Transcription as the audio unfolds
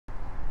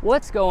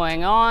What's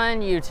going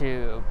on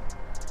YouTube?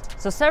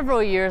 So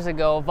several years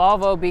ago,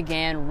 Volvo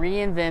began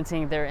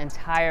reinventing their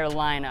entire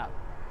lineup.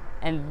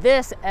 And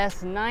this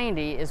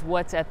S90 is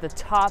what's at the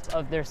top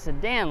of their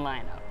sedan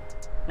lineup.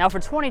 Now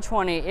for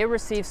 2020, it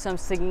received some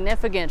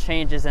significant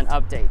changes and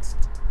updates.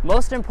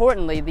 Most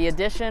importantly, the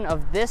addition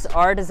of this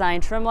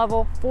R-Design trim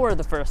level for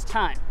the first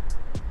time.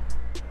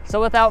 So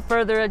without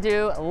further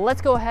ado,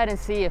 let's go ahead and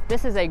see if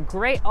this is a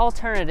great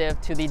alternative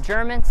to the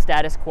German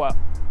status quo.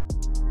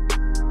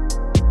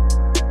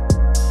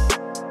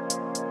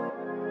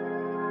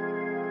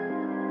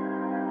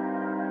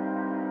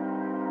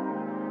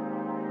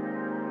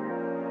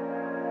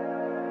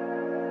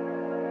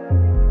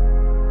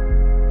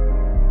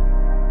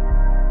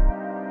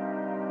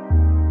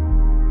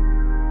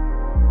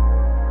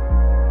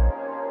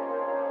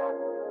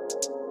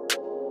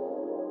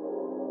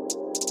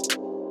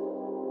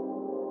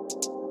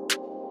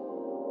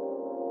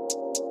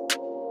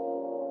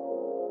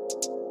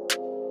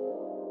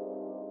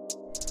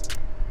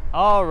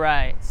 All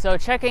right, so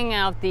checking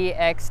out the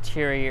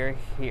exterior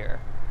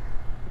here.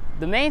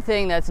 The main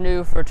thing that's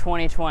new for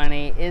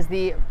 2020 is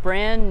the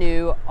brand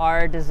new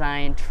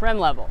R-Design trim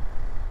level,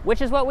 which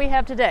is what we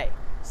have today.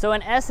 So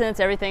in essence,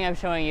 everything I'm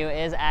showing you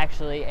is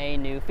actually a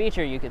new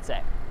feature, you could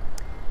say.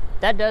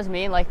 That does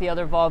mean, like the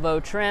other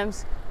Volvo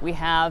trims, we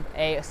have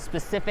a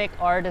specific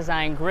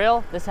R-Design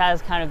grille. This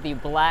has kind of the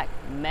black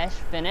mesh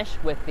finish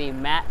with the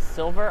matte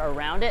silver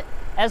around it,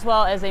 as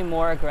well as a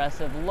more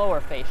aggressive lower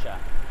fascia.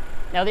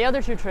 Now the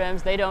other two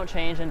trims, they don't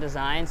change in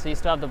design, so you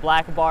still have the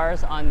black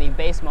bars on the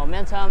base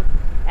Momentum,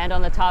 and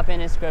on the top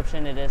end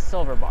inscription it is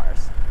silver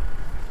bars.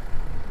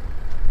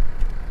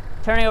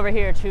 Turning over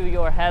here to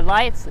your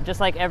headlights,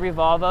 just like every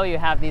Volvo, you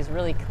have these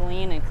really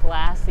clean and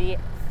classy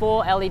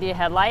full LED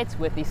headlights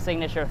with the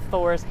signature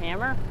Thor's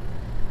hammer.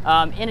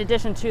 In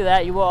addition to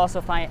that, you will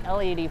also find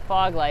LED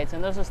fog lights,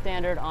 and those are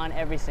standard on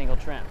every single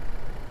trim.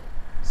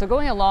 So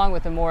going along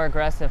with the more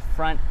aggressive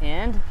front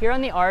end, here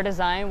on the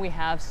R-Design we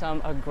have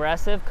some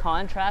aggressive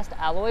contrast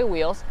alloy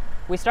wheels.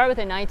 We start with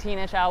a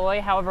 19-inch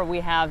alloy, however we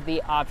have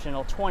the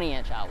optional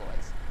 20-inch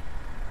alloys.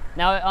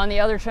 Now on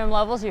the other trim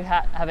levels you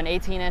have an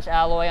 18-inch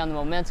alloy on the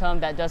Momentum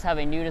that does have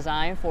a new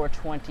design for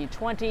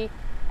 2020,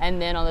 and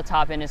then on the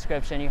top end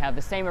inscription you have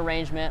the same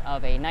arrangement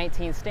of a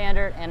 19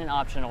 standard and an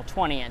optional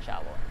 20-inch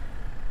alloy.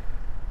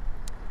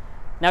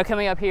 Now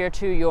coming up here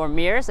to your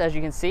mirrors, as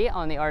you can see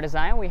on the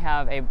R-Design, we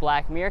have a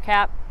black mirror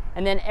cap,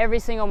 and then every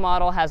single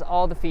model has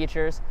all the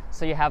features.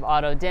 So you have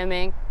auto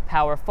dimming,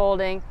 power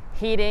folding,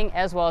 heating,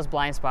 as well as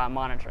blind spot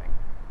monitoring.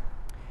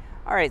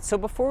 All right, so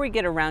before we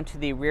get around to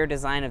the rear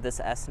design of this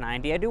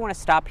S90, I do want to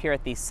stop here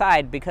at the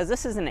side because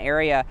this is an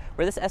area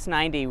where this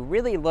S90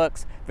 really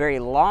looks very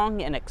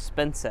long and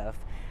expensive.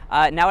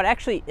 Now it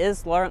actually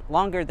is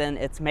longer than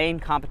its main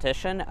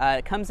competition.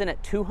 It comes in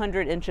at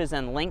 200 inches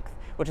in length,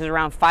 which is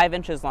around 5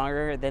 inches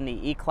longer than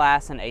the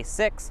E-Class and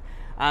A6.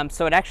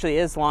 So it actually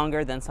is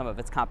longer than some of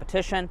its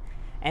competition.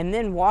 And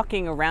then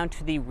walking around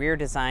to the rear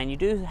design, you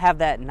do have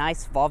that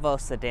nice Volvo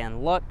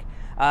sedan look.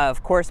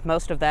 Of course,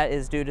 most of that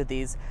is due to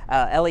these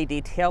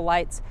LED tail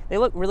lights. They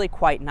look really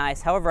quite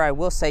nice. However, I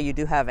will say you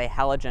do have a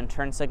halogen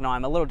turn signal.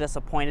 I'm a little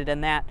disappointed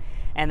in that.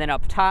 And then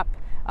up top,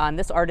 on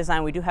this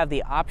R-Design, we do have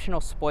the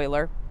optional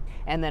spoiler.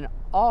 And then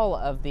all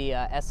of the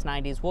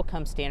S90s will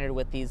come standard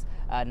with these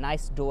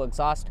nice dual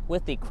exhaust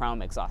with the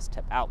chrome exhaust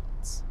tip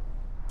outlets.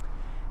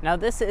 Now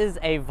this is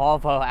a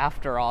Volvo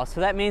after all,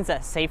 so that means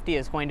that safety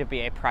is going to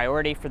be a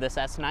priority for this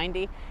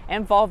S90,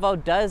 and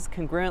Volvo does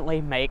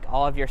congruently make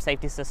all of your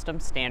safety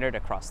systems standard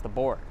across the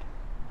board.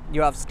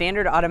 You have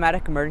standard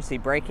automatic emergency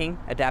braking,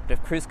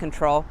 adaptive cruise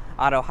control,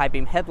 auto high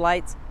beam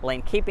headlights,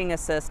 lane keeping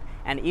assist,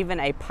 and even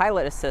a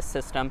pilot assist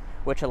system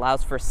which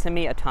allows for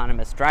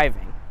semi-autonomous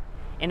driving.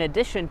 In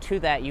addition to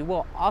that, you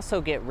will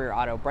also get rear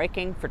auto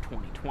braking for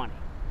 2020.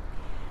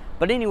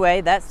 But anyway,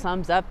 that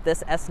sums up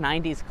this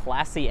S90's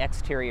classy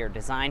exterior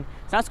design.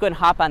 So now let's go ahead and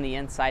hop on the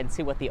inside and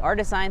see what the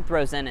R-Design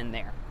throws in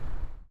there.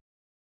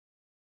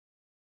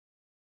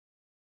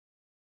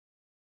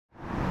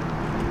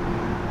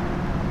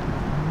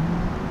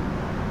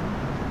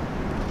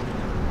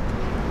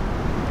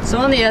 So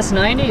on the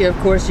S90, of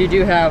course, you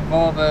do have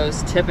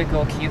Volvo's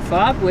typical Q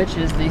fob, which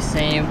is the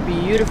same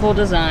beautiful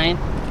design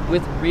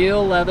with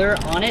real leather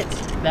on it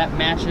that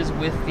matches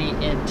with the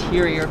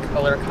interior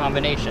color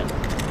combination.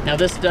 Now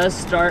this does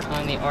start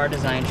on the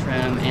R-Design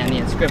trim and the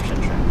inscription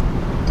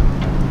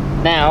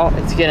trim. Now,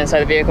 to get inside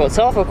the vehicle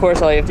itself, of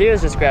course, all you have to do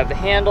is just grab the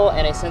handle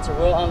and a sensor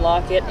will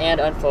unlock it and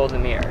unfold the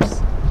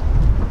mirrors.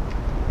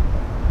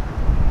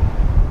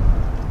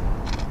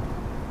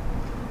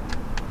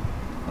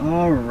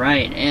 All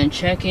right, and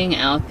checking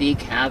out the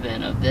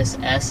cabin of this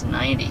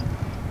S90.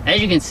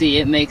 As you can see,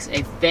 it makes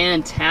a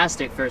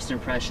fantastic first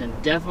impression,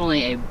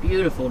 definitely a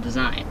beautiful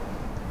design.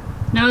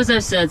 Now, as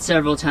I've said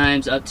several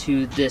times up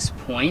to this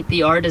point,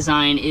 the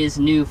R-Design is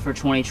new for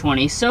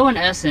 2020, so in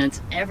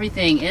essence,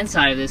 everything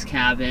inside of this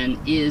cabin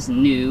is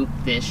new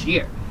this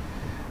year.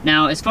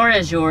 Now, as far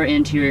as your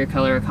interior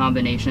color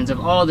combinations of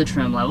all the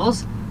trim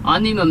levels,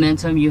 on the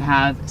Momentum you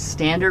have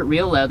standard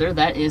real leather,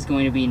 that is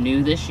going to be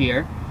new this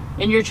year.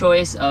 in your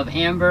choice of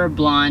amber,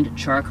 blonde,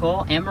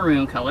 charcoal, and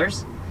maroon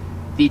colors.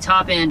 The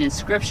top end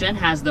inscription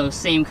has those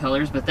same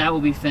colors, but that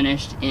will be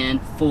finished in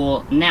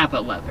full Napa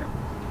leather.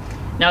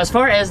 Now, as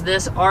far as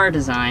this R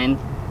design,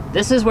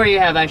 this is where you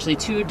have actually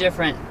two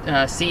different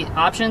seat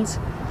options.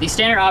 The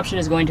standard option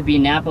is going to be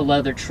Napa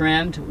leather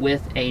trimmed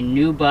with a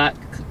nubuck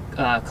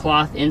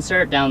cloth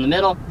insert down the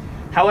middle.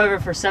 However,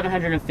 for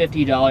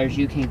 $750,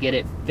 you can get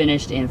it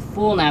finished in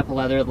full Napa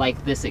leather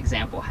like this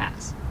example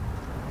has.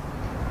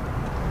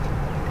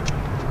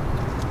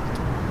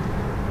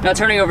 Now,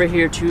 turning over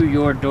here to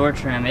your door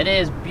trim, it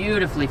is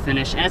beautifully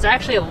finished, and it's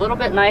actually a little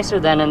bit nicer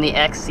than in the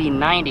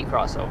XC90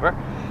 crossover.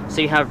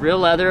 So you have real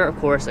leather, of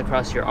course,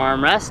 across your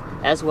armrest,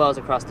 as well as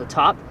across the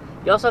top.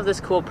 You also have this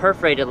cool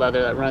perforated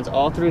leather that runs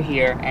all through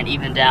here and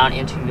even down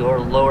into your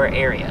lower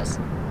areas.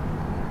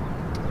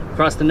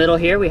 Across the middle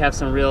here, we have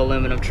some real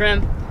aluminum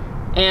trim.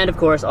 And of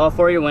course, all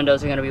four of your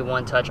windows are going to be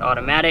one-touch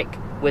automatic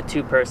with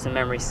two-person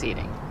memory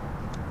seating.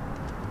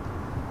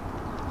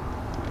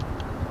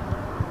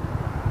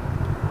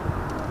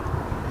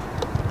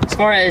 As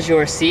far as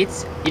your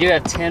seats, you do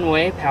have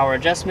 10-way power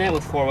adjustment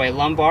with 4-way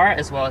lumbar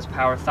as well as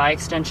power thigh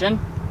extension.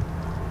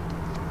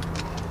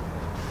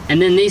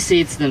 And then these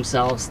seats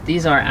themselves,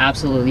 these are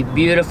absolutely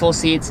beautiful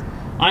seats.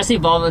 Honestly,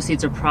 Volvo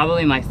seats are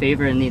probably my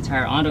favorite in the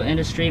entire auto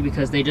industry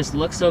because they just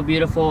look so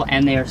beautiful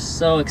and they are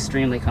so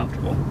extremely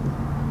comfortable.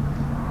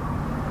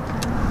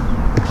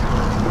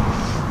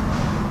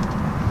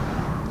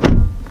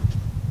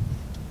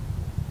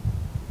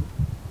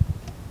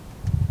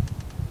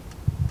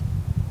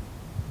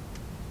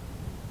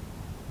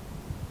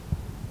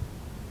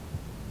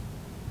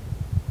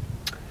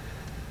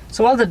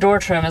 So while the door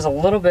trim is a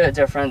little bit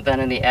different than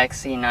in the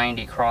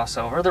XC90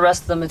 crossover, the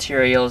rest of the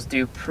materials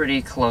do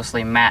pretty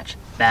closely match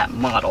that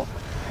model.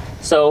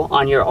 So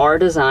on your R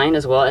design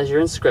as well as your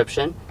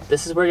inscription,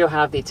 this is where you'll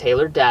have the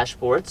tailored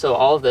dashboard. So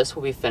all of this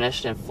will be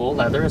finished in full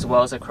leather as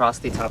well as across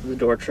the top of the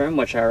door trim,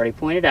 which I already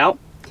pointed out.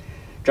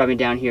 Dropping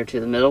down here to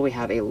the middle, we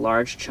have a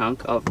large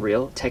chunk of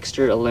real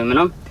textured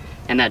aluminum,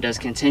 and that does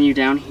continue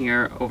down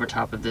here over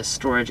top of this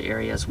storage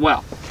area as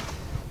well.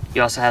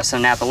 You also have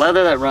some Napa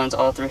leather that runs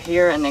all through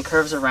here and then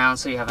curves around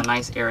so you have a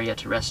nice area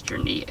to rest your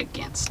knee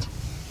against.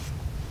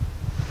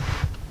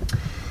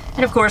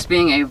 And of course,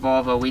 being a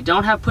Volvo, we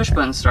don't have push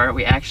button start,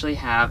 we actually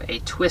have a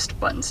twist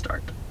button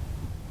start.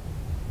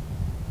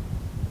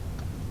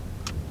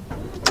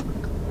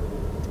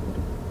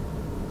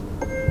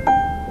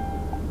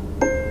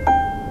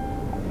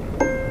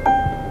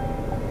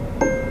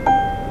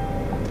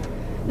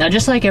 Now,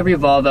 just like every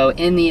Volvo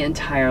in the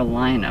entire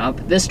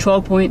lineup, this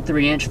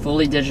 12.3-inch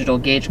fully digital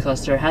gauge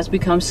cluster has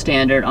become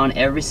standard on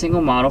every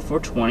single model for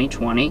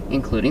 2020,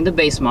 including the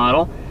base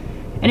model.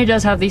 And it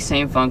does have the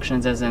same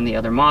functions as in the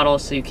other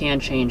models, so you can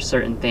change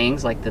certain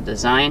things like the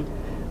design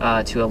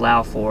to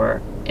allow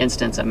for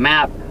instance a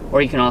map,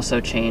 or you can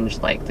also change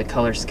like the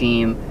color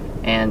scheme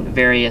and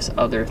various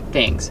other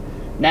things.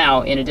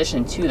 Now, in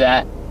addition to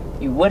that,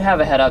 you would have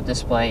a head-up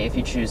display if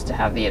you choose to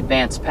have the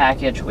advanced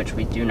package, which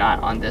we do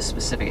not on this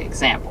specific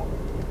example.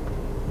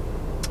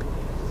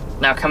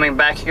 Now, coming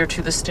back here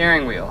to the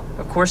steering wheel.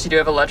 Of course, you do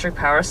have electric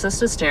power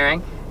assisted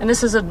steering, and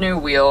this is a new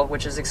wheel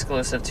which is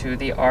exclusive to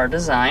the R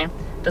design.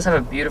 It does have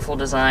a beautiful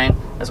design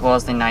as well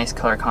as the nice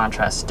color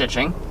contrast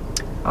stitching.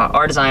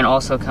 R design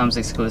also comes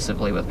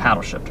exclusively with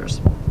paddle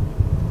shifters.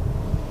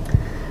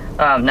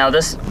 Now,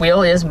 this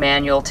wheel is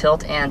manual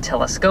tilt and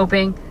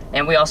telescoping,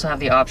 and we also have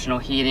the optional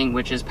heating,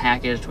 which is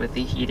packaged with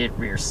the heated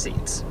rear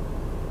seats.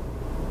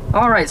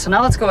 Alright, so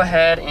now let's go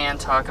ahead and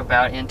talk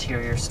about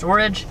interior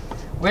storage,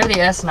 where the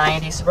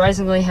S90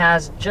 surprisingly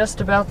has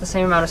just about the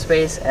same amount of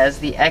space as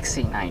the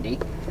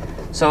XC90.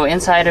 So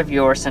inside of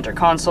your center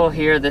console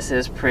here, this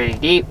is pretty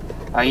deep.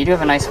 You do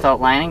have a nice felt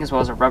lining as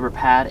well as a rubber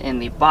pad in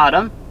the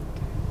bottom,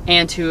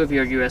 and two of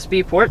your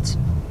USB ports.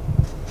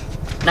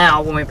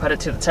 Now, when we put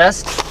it to the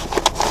test,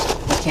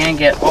 can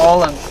get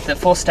all of the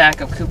full stack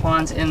of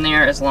coupons in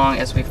there as long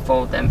as we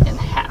fold them in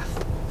half.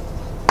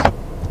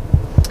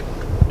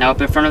 Now, up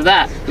in front of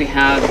that, we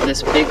have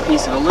this big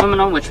piece of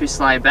aluminum which we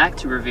slide back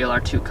to reveal our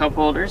two cup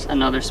holders,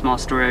 another small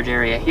storage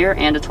area here,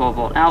 and a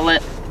 12-volt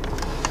outlet.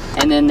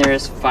 And then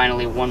there's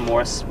finally one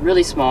more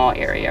really small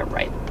area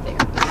right there.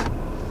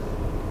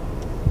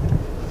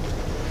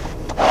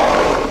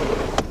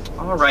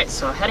 Alright,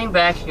 so heading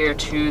back here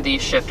to the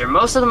shifter.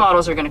 Most of the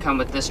models are going to come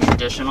with this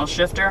traditional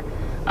shifter.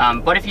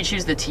 But if you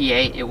choose the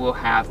T8, it will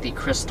have the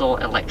crystal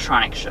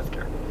electronic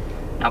shifter.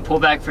 Now, pull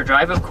back for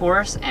drive, of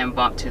course, and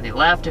bump to the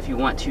left if you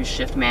want to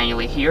shift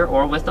manually here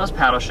or with those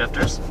paddle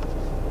shifters.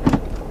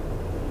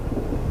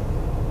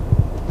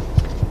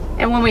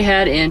 And when we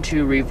head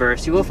into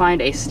reverse, you will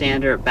find a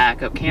standard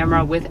backup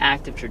camera with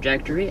active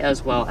trajectory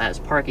as well as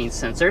parking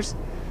sensors.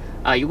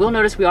 You will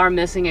notice we are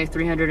missing a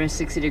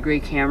 360-degree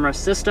camera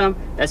system.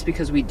 That's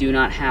because we do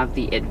not have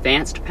the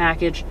advanced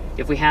package.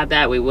 If we had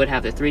that, we would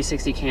have the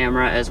 360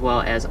 camera as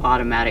well as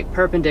automatic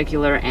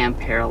perpendicular and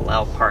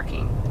parallel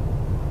parking.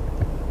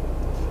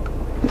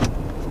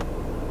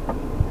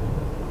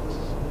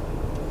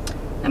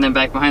 And And then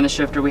back behind the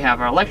shifter, we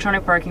have our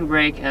electronic parking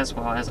brake as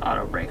well as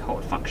auto brake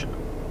hold function.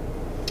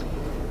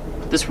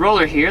 This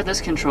roller here,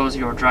 this controls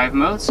your drive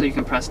mode, so you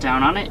can press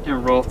down on it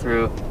and roll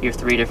through your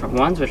 3 different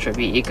ones, which would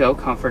be Eco,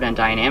 Comfort, and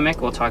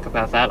Dynamic. We'll talk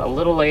about that a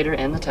little later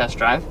in the test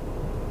drive.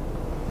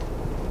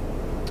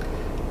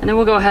 And then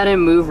we'll go ahead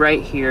and move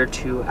right here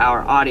to our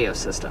audio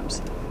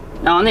systems.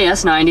 Now on the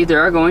S90,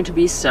 there are going to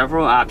be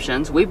several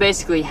options. We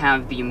basically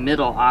have the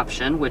middle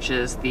option, which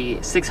is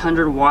the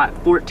 600 watt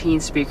 14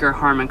 speaker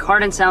Harman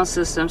Kardon sound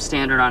system,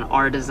 standard on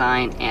our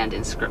design and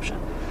Inscription.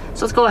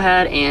 So let's go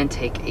ahead and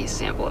take a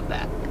sample of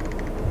that.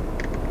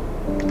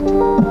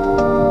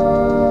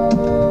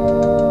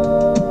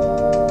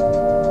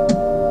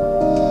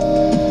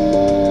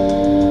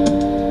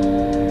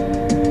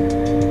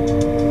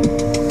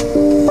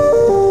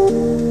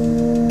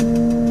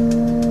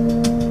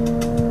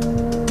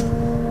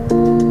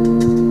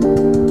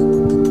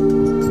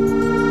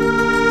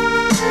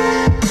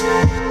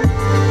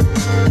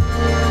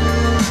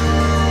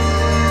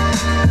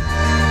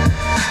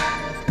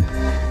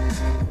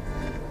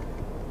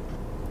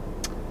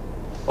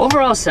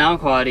 Overall sound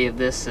quality of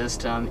this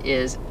system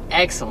is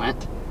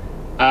excellent.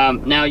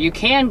 Now you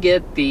can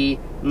get the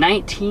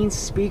 19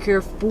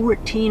 speaker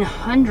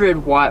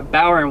 1400 watt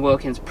Bauer &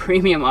 Wilkins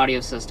premium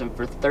audio system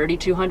for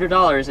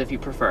 $3,200 if you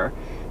prefer.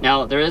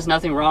 Now there is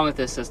nothing wrong with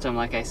this system,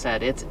 like I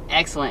said, it's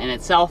excellent in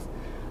itself,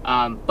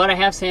 but I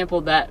have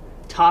sampled that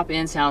top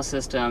end sound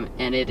system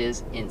and it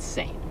is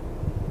insane.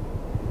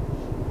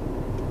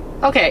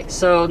 Okay,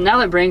 so now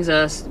that brings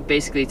us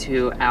basically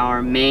to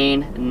our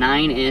main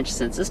 9-inch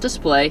Sensus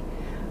display.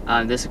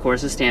 This of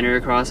course is standard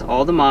across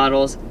all the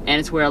models, and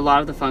it's where a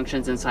lot of the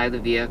functions inside the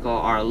vehicle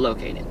are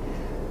located.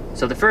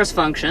 So the first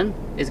function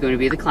is going to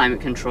be the climate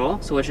control.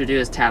 So what you do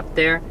is tap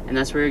there, and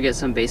that's where you get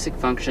some basic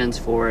functions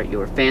for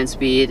your fan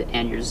speed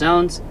and your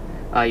zones.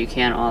 You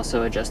can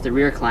also adjust the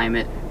rear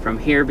climate from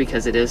here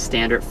because it is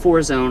standard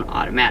 4-zone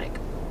automatic.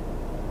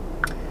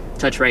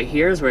 Touch right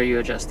here is where you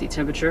adjust the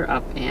temperature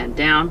up and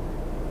down,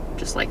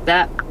 just like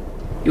that.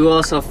 You will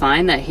also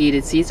find that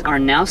heated seats are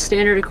now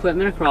standard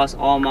equipment across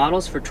all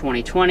models for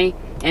 2020,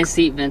 and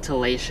seat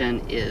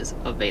ventilation is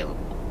available.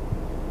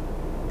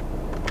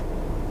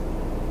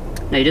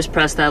 Now you just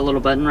press that little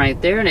button right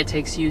there and it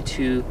takes you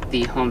to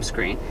the home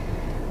screen.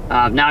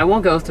 Now I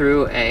won't go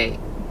through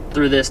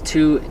this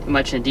too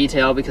much in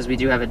detail because we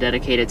do have a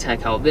dedicated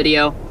tech help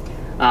video,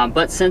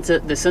 but since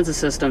the Sensus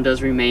system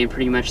does remain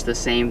pretty much the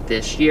same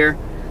this year.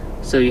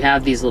 So you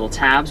have these little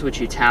tabs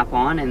which you tap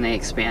on and they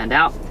expand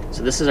out.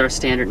 So this is our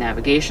standard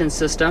navigation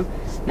system.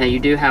 Now you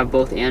do have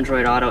both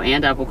Android Auto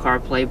and Apple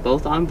CarPlay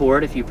both on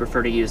board if you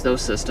prefer to use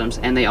those systems,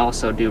 and they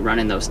also do run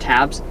in those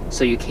tabs,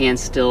 so you can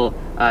still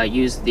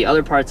use the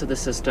other parts of the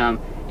system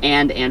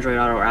and Android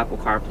Auto or Apple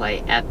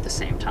CarPlay at the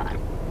same time.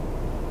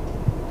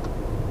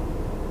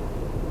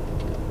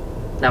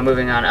 Now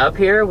moving on up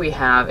here, we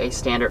have a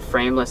standard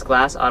frameless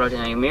glass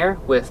auto-dimming mirror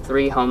with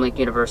 3 HomeLink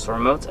universal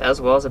remotes as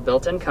well as a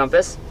built-in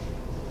compass.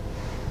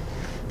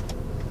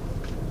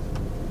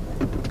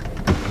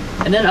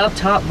 And then up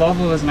top,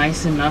 Volvo was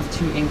nice enough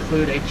to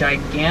include a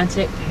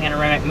gigantic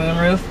panoramic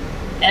moonroof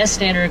as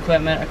standard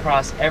equipment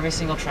across every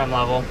single trim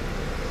level.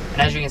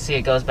 And as you can see,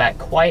 it goes back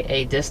quite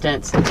a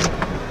distance,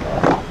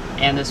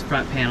 and this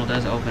front panel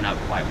does open up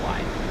quite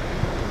wide.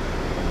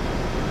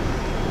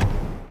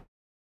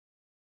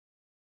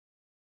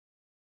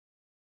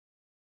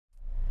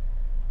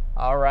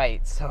 All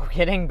right, so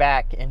getting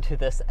back into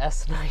this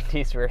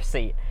S90's rear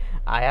seat,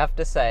 I have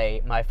to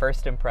say my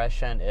first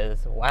impression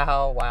is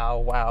wow, wow,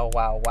 wow,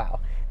 wow, wow.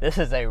 This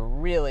is a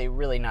really,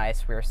 really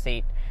nice rear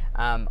seat.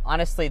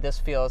 Honestly, this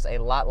feels a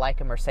lot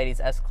like a Mercedes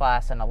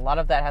S-Class, and a lot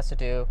of that has to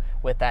do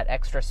with that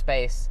extra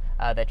space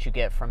that you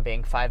get from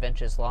being 5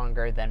 inches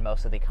longer than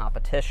most of the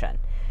competition.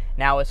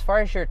 Now, as far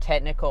as your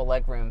technical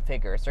legroom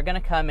figures, they're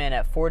going to come in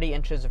at 40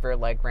 inches of rear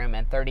legroom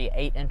and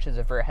 38 inches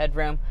of rear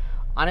headroom.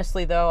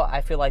 Honestly though, I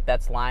feel like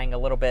that's lying a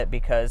little bit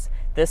because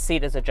this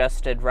seat is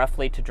adjusted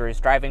roughly to Drew's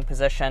driving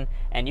position,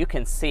 and you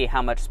can see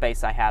how much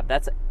space I have.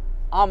 That's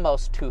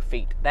almost 2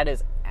 feet. That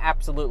is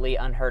absolutely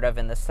unheard of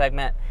in this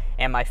segment,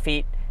 and my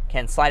feet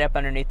can slide up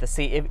underneath the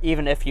seat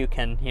even if you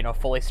can,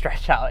 fully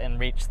stretch out and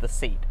reach the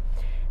seat.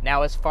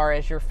 Now, as far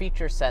as your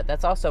feature set,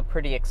 that's also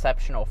pretty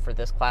exceptional for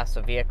this class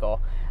of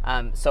vehicle.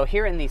 So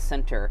here in the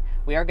center,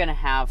 we are going to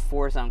have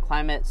 4-zone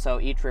climate,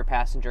 so each rear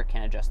passenger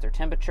can adjust their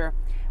temperature.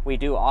 We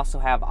do also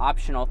have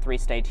optional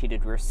 3-stage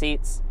heated rear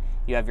seats.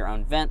 You have your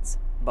own vents,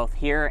 both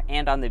here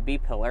and on the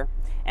B-pillar.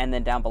 And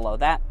then down below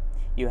that,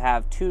 you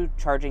have 2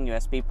 charging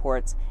USB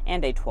ports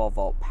and a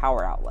 12-volt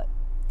power outlet.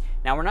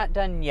 Now, we're not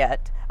done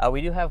yet. We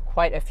do have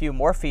quite a few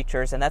more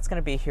features, and that's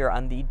going to be here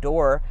on the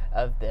door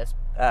of this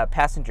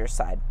passenger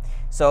side.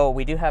 So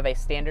we do have a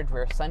standard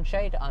rear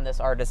sunshade on this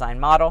R-Design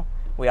model.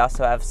 We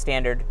also have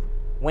standard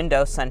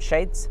window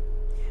sunshades.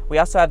 We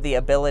also have the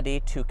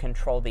ability to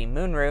control the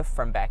moonroof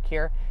from back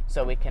here,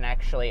 so we can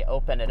actually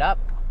open it up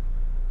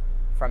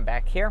from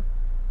back here,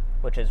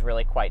 which is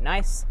really quite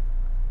nice.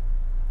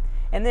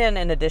 And then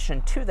in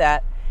addition to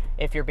that,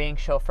 If you're being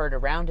chauffeured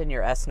around in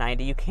your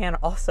S90, you can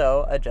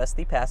also adjust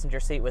the passenger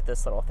seat with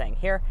this little thing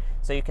here.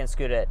 So you can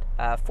scoot it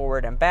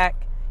forward and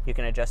back. You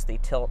can adjust the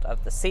tilt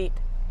of the seat.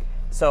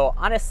 So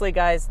honestly,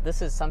 guys,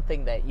 this is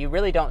something that you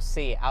really don't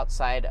see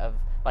outside of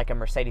like a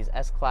Mercedes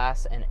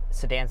S-Class and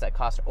sedans that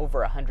cost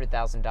over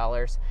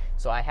 $100,000.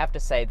 So I have to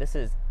say, this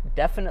is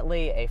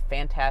definitely a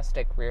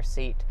fantastic rear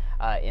seat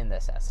in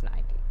this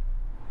S90.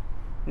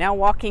 Now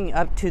walking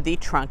up to the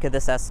trunk of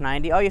this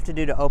S90, all you have to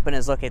do to open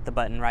is locate the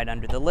button right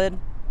under the lid.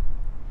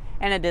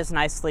 And it is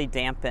nicely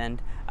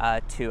dampened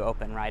to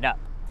open right up.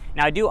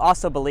 Now I do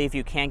also believe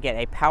you can get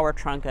a power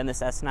trunk on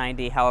this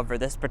S90, however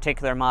this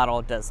particular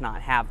model does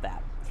not have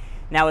that.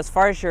 Now as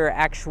far as your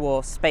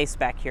actual space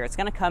back here, it's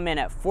going to come in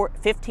at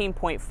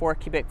 15.4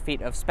 cubic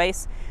feet of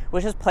space,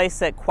 which is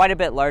placed at quite a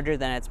bit larger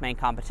than its main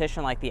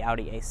competition like the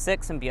Audi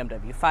A6 and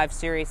BMW 5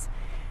 Series.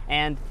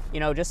 And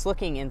you know, just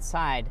looking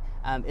inside,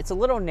 it's a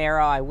little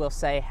narrow, I will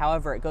say.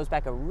 However, it goes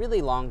back a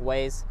really long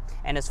ways.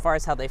 And as far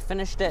as how they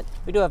finished it,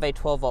 we do have a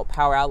 12-volt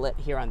power outlet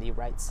here on the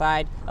right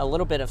side, a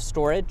little bit of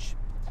storage,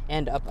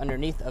 and up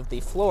underneath of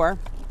the floor,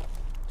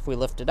 if we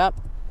lift it up,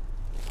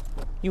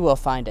 you will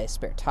find a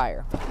spare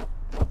tire.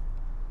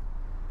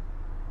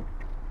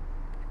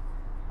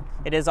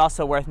 It is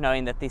also worth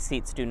noting that these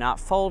seats do not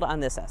fold on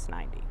this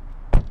S90.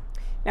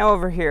 Now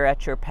over here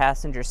at your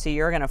passenger seat,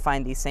 you're going to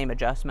find the same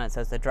adjustments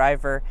as the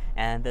driver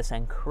and this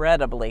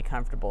incredibly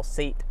comfortable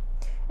seat.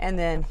 And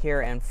then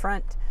here in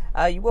front,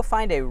 you will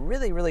find a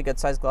really good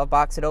sized glove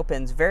box. It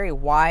opens very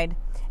wide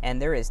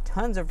and there is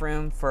tons of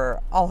room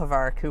for all of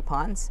our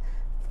coupons,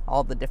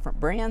 all the different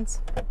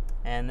brands.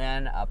 And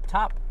then up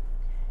top,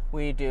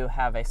 we do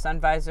have a sun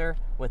visor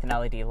with an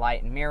LED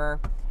light and mirror,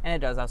 and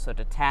it does also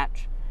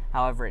detach.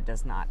 However, it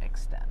does not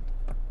extend.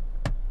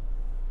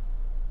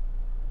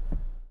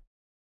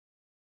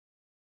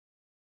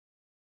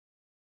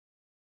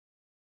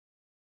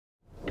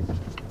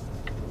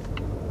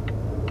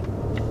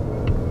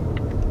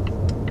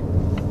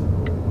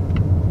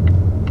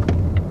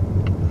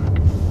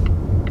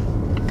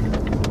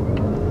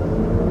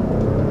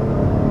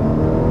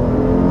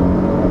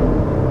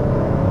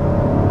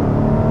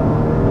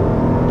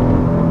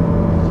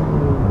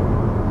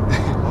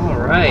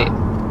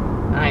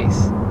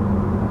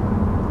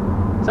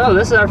 So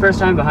this is our first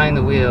time behind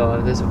the wheel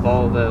of this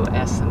Volvo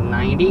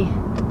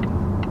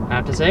S90. I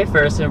have to say,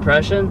 first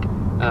impression,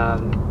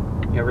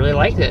 I really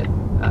liked it.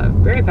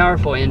 Very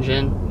powerful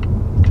engine.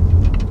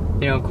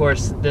 You know, of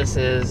course, this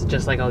is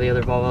just like all the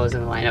other Volvos in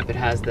the lineup. It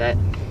has that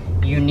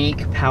unique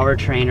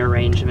powertrain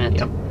arrangement.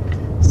 Yep.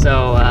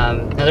 So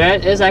now there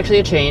is actually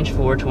a change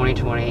for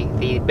 2020.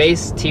 The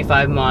base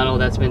T5 model,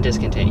 that's been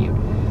discontinued.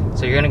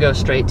 So you're gonna go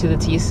straight to the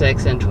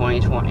T6 in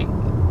 2020.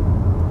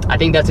 I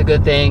think that's a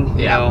good thing.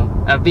 You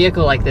know, a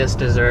vehicle like this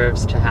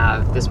deserves to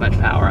have this much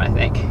power, I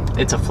think.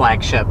 It's a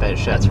flagship. It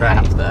should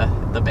have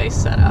the base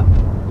setup.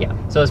 Yeah.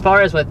 So as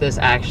far as what this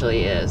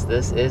actually is,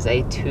 this is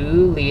a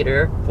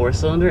 2-liter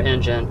 4-cylinder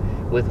engine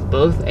with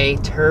both a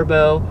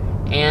turbo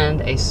and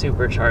a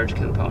supercharged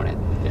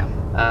component. Yeah.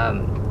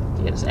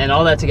 Yes, and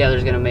all that together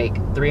is going to make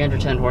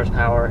 310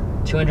 horsepower,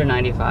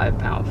 295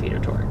 pound-feet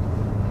of torque.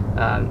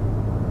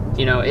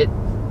 You know, it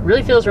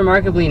really feels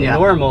remarkably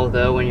normal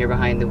though when you're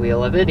behind the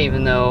wheel of it,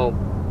 even though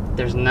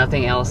there's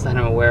nothing else that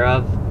I'm aware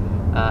of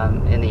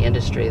in the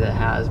industry that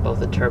has both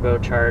a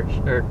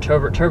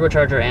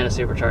turbocharger and a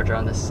supercharger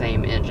on the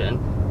same engine.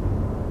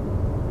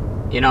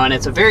 You know, and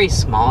it's a very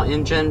small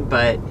engine,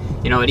 but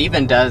you know, it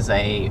even does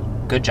a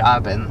good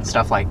job in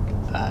stuff like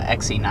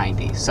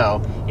XC90.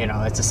 So you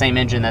know, it's the same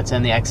engine that's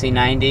in the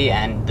XC90,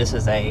 and this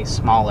is a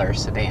smaller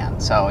sedan,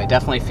 so it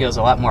definitely feels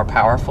a lot more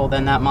powerful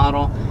than that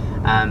model.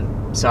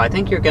 So I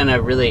think you're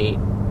gonna really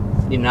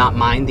not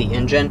mind the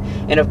engine.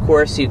 And of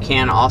course you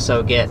can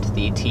also get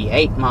the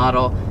T8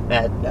 model,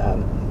 that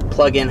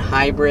plug-in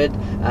hybrid.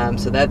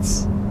 So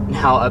that's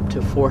now up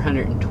to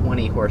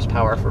 420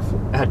 horsepower for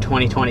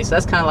 2020. So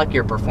that's kind of like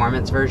your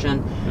performance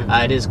version.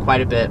 It is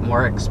quite a bit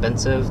more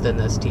expensive than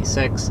this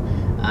T6,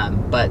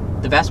 but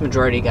the vast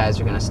majority of guys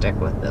are gonna stick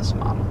with this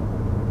model.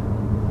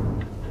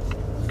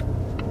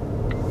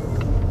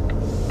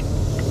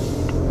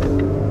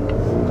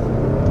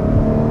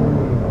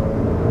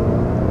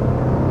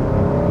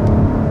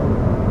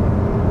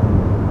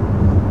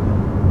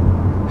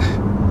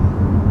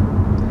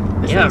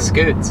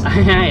 Scoots.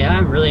 Yeah,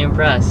 I'm really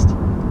impressed.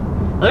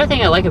 The other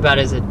thing I like about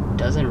it is it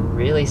doesn't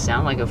really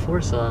sound like a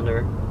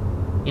 4-cylinder.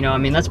 You know, I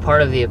mean, that's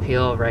part of the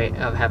appeal, right,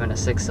 of having a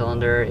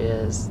 6-cylinder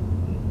is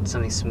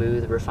something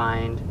smooth,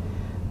 refined,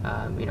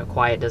 you know,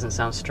 quiet, doesn't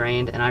sound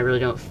strained, and I really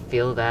don't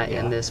feel that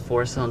in this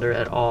 4-cylinder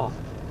at all.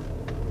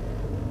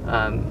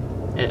 And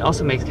it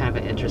also makes kind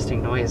of an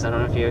interesting noise. I don't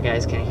know if you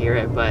guys can hear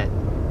it, but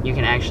you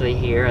can actually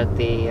hear at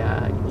the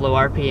low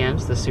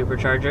RPMs the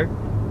supercharger,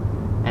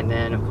 and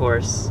then of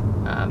course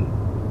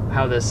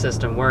how this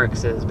system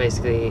works is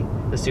basically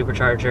the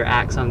supercharger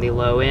acts on the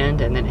low end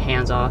and then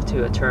hands off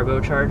to a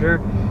turbocharger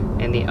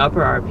in the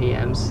upper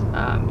RPMs,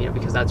 you know,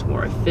 because that's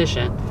more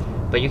efficient.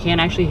 But you can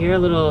actually hear a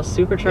little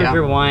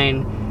supercharger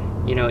whine,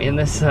 you know, in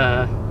this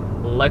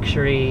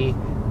luxury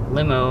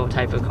limo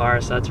type of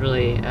car, so that's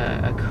really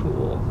a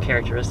cool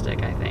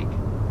characteristic, I think.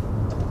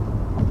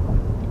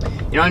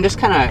 You know, I'm just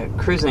kind of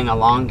cruising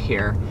along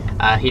here.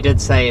 He did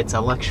say it's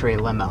a luxury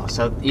limo.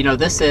 So, you know,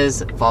 this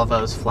is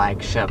Volvo's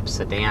flagship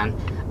sedan.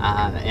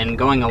 And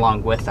going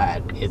along with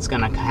that, it's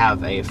going to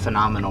have a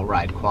phenomenal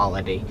ride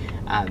quality.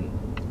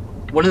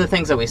 One of the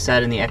things that we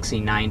said in the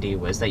XC90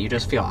 was that you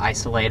just feel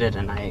isolated,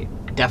 and I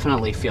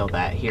definitely feel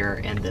that here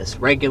in this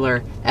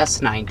regular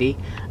S90.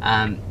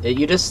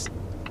 You just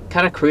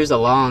kind of cruise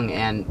along,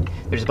 and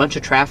there's a bunch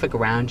of traffic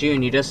around you,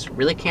 and you just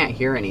really can't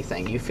hear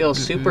anything. You feel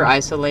super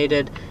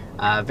isolated.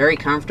 Very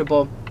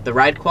comfortable. The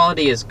ride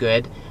quality is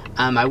good.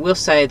 I will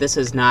say this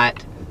is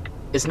not,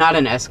 it's not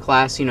an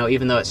S-Class, you know,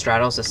 even though it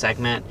straddles a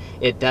segment.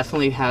 It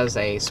definitely has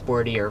a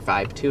sportier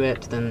vibe to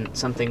it than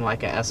something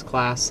like a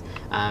S-Class.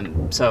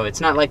 So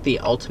it's not like the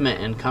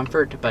ultimate in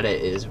comfort, but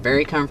it is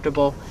very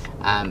comfortable.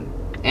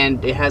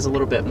 And it has a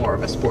little bit more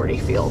of a sporty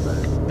feel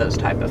than those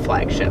type of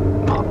flagship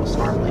models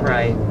normally.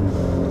 Right.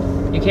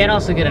 You can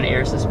also get an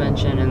air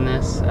suspension in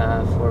this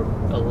for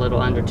a little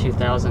under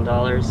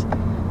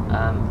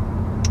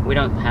 $2,000. We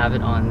don't have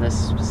it on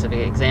this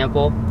specific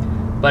example,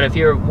 but if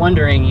you're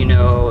wondering, you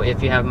know,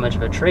 if you have much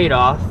of a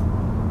trade-off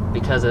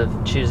because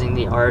of choosing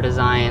the R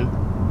design,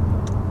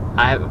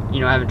 I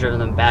haven't driven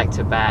them back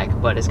to back,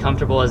 but as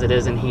comfortable as it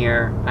is in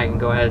here, I can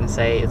go ahead and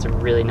say it's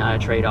really not a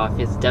trade-off.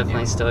 It's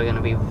definitely still going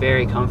to be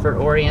very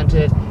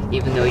comfort-oriented,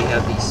 even though you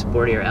have these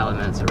sportier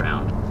elements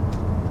around.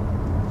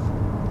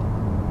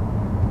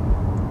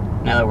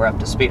 Now that we're up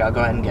to speed, I'll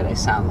go ahead and get a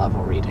sound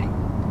level reading.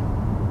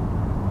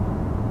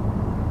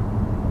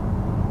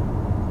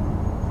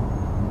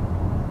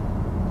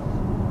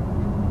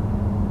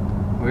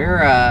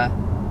 We're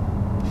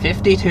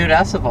 52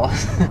 decibels.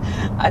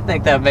 I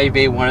think that may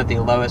be one of the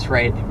lowest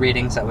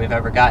readings that we've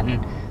ever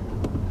gotten.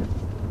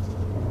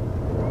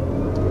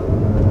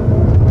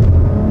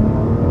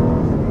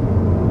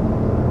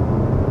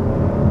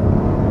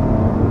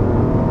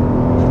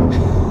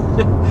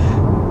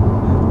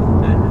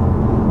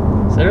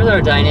 So there's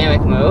our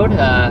dynamic mode.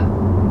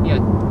 You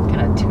know,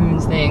 kind of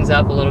tunes things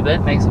up a little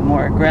bit, makes it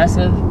more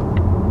aggressive.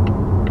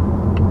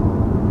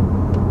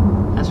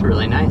 That's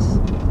really nice.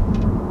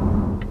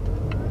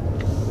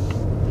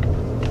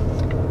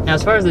 Now,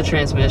 as far as the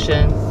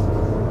transmission,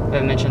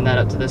 I've mentioned that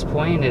up to this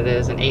point. It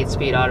is an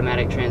 8-speed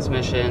automatic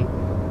transmission.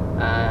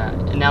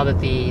 And now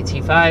that the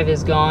T5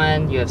 is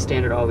gone, you have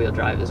standard all-wheel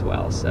drive as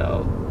well.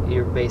 So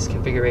your base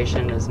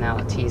configuration is now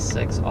a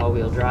T6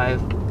 all-wheel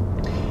drive.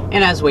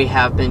 And as we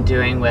have been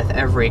doing with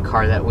every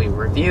car that we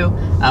review,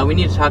 we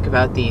need to talk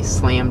about the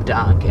slam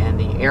dunk and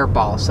the air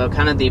ball. So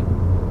kind of the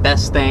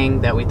best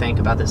thing that we think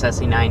about this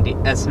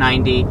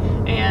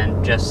S90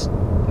 and just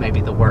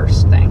maybe the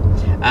worst thing.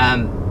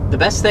 The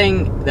best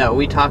thing that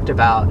we talked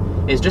about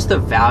is just the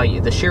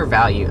value, the sheer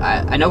value.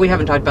 I know we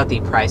haven't talked about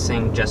the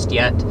pricing just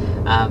yet,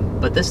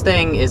 but this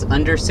thing is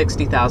under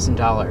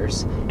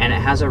 $60,000, and it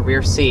has a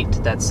rear seat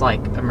that's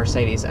like a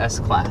Mercedes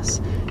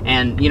S-Class.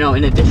 And, you know,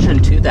 in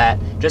addition to that,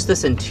 just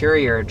this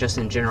interior, just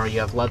in general, you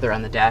have leather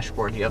on the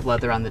dashboard, you have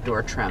leather on the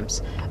door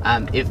trims.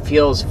 It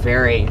feels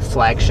very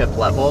flagship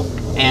level,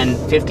 and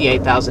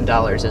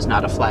 $58,000 is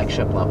not a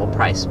flagship level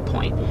price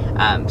point.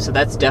 So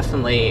that's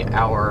definitely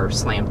our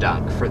slam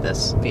dunk for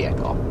this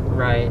vehicle.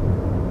 Right.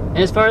 And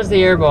as far as the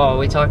airball,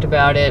 we talked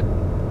about it.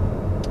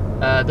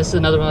 This is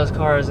another one of those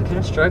cars that kind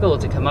of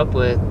struggled to come up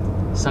with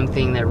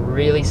something that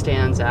really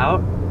stands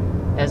out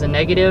as a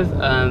negative.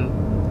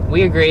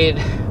 We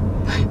agreed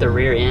the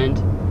rear end.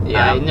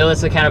 Yeah. I know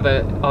it's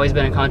always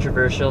been a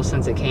controversial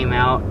since it came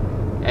out.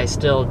 I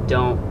still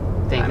don't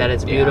think that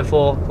it's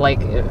beautiful. Yeah.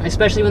 Like,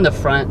 especially when the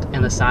front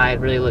and the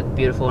side really look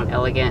beautiful and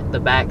elegant,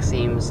 the back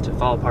seems to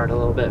fall apart a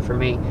little bit for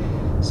me.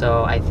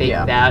 So I think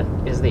that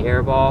is the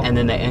airball. And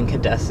then the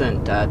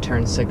incandescent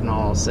turn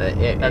signals.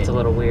 That's a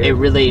little weird.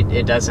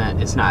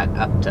 It's not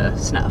up to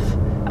snuff.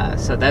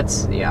 So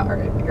that's, our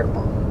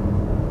airball.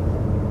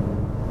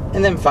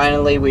 And then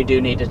finally, we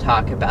do need to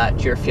talk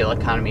about your fuel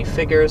economy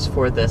figures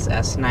for this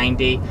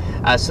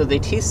S90. So the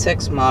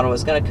T6 model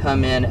is going to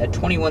come in at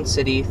 21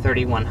 city,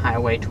 31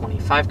 highway,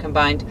 25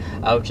 combined,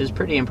 which is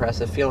pretty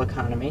impressive fuel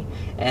economy.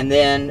 And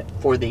then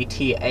for the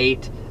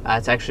T8,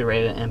 it's actually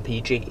rated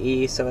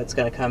MPGE, so it's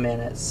going to come in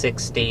at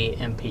 60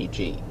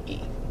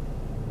 MPGE.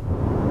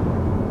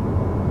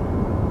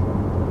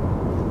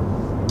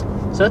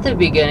 So at the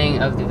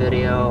beginning of the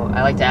video,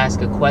 I like to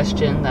ask a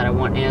question that I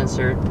want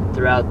answered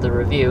throughout the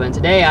review. And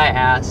today I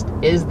asked,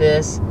 is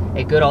this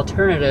a good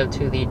alternative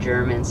to the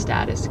German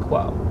status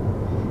quo?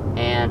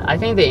 And I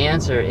think the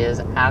answer is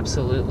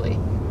absolutely.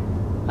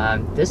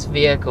 This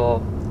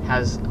vehicle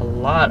has a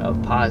lot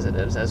of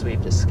positives, as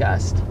we've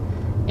discussed.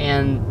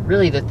 And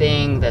really the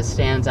thing that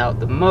stands out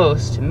the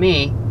most to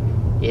me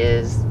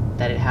is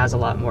that it has a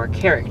lot more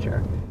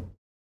character.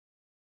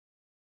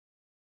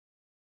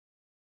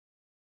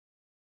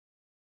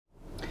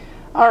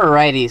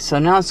 Alrighty, so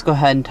now let's go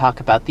ahead and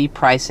talk about the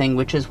pricing,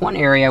 which is one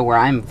area where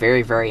I'm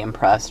very, very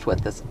impressed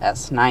with this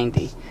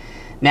S90.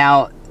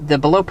 Now, the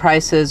below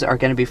prices are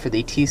going to be for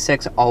the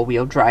T6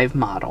 all-wheel drive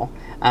model.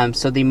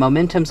 So the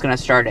Momentum's going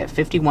to start at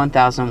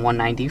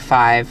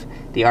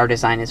 $51,195. The R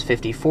Design is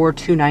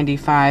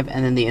 $54,295,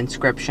 and then the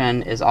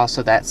Inscription is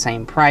also that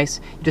same price.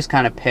 You just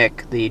kind of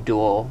pick the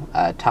dual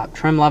top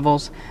trim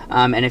levels,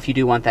 and if you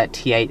do want that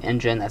T8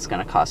 engine, that's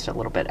going to cost a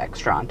little bit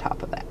extra on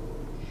top of that.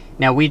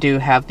 Now, we do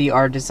have the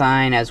R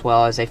Design as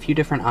well as a few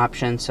different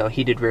options. So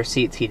heated rear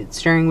seats, heated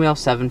steering wheel,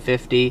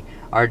 $750.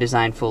 R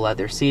Design full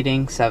leather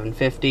seating,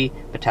 $750.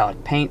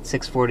 Metallic paint,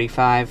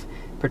 $645.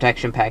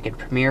 Protection package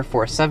Premier,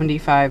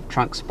 $475.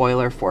 Trunk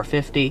spoiler,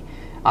 $450.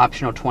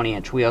 Optional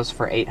 20-inch wheels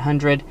for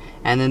 $800.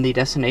 And then the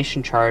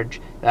destination charge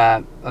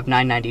of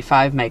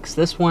 $995 makes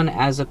this one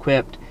as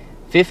equipped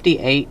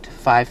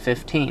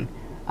 $58,515.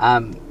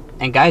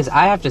 And guys,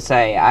 I have to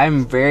say,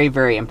 I'm very,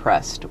 very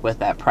impressed with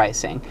that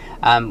pricing.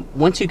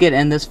 Once you get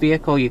in this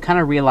vehicle, you kind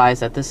of realize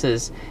that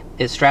it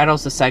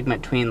straddles the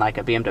segment between like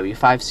a BMW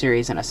 5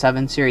 Series and a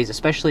 7 Series,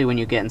 especially when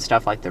you get in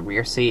stuff like the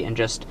rear seat and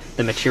just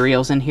the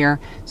materials in here.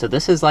 So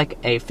this is like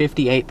a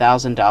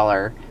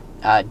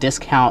 $58,000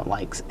 discount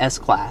like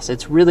S-Class.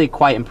 It's really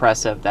quite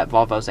impressive that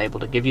Volvo's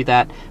able to give you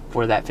that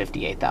for that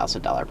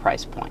 $58,000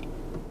 price point.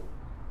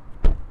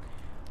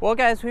 Well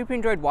guys, we've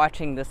enjoyed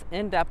watching this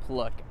in-depth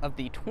look of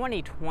the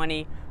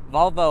 2020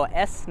 Volvo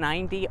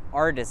S90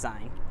 R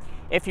Design.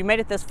 If you made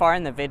it this far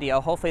in the video,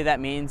 hopefully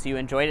that means you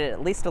enjoyed it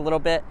at least a little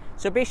bit.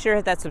 So be sure to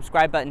hit that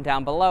subscribe button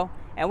down below,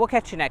 and we'll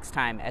catch you next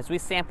time as we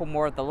sample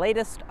more of the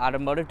latest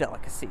automotive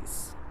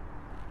delicacies.